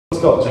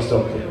stop, just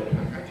stop.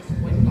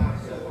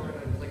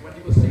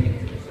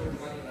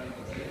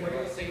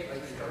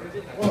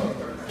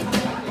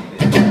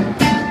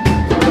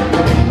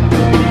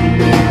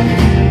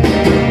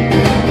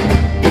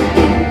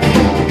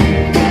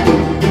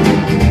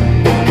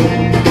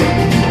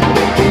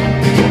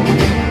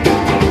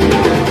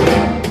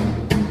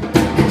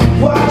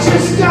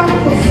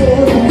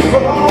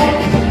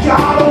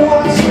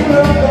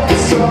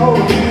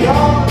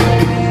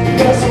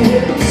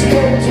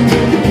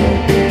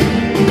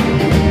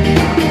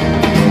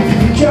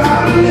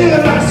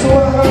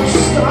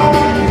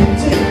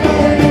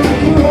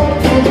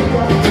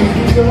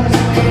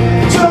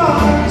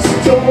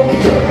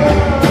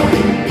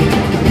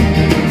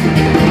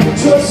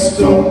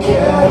 Don't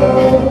care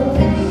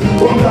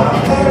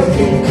about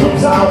anything that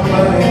comes our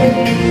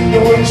way. No,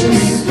 I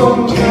just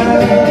don't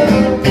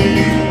care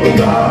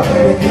about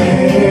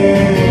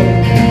anything.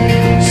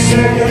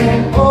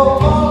 Saying, oh,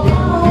 oh,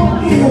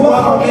 oh, you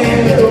want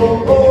it,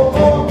 oh, oh,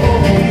 oh,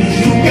 oh,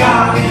 you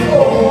got it,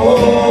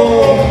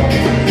 oh,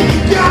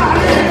 you got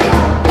it.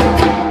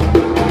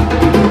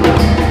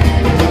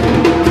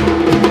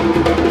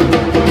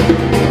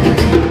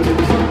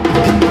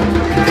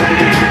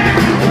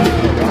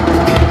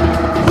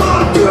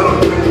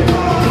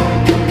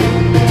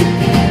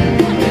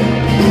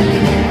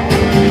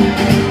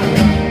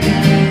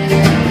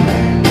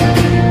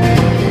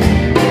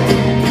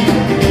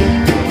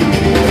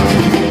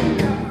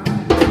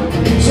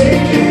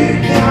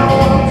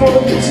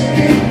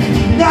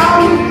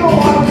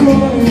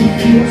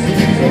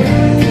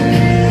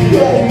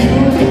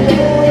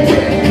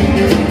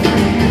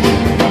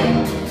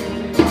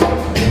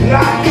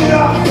 Lock it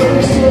up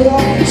first so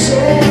I can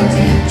chance.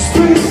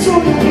 Streets so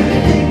many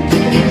things.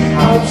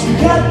 How'd you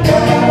get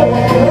there?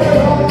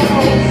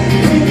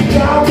 Think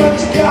now, but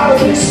you gotta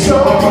be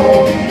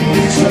strong.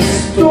 You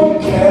just don't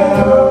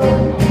care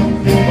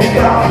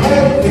about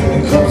anything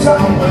that comes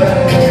our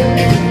way.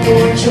 No,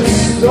 you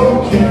just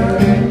don't care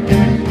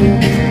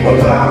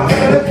about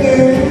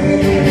anything.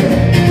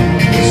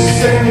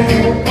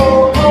 Saying,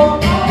 oh, oh,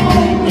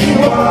 oh, you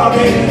are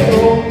it,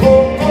 oh,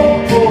 oh,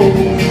 oh, oh,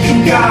 you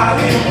got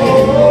it, oh.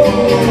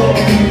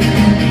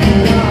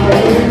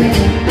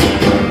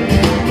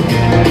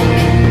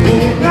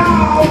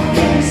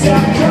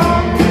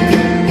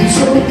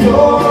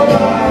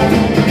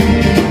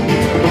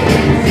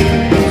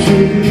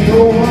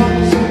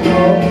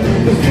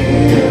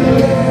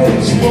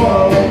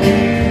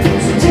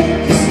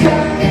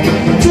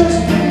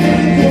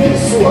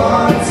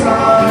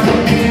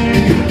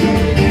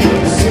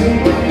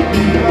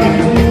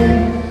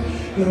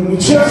 And we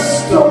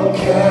just don't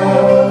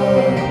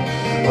care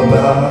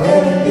about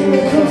anything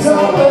that comes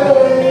our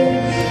way.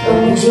 And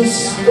we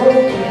just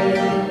don't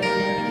care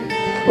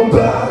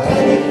about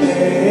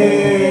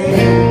anything.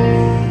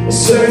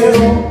 Say,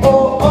 oh,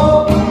 oh,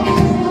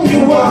 oh, you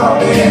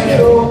want it,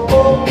 oh,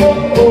 oh,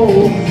 oh,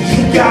 oh,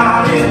 you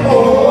got it,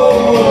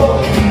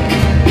 oh,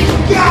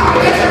 you got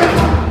it.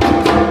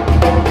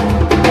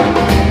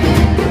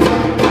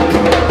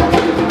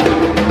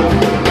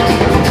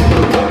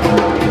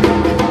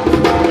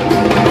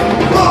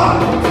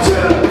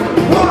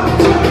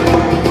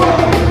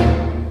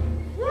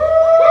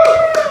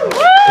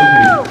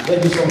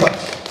 Thank you so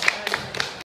much.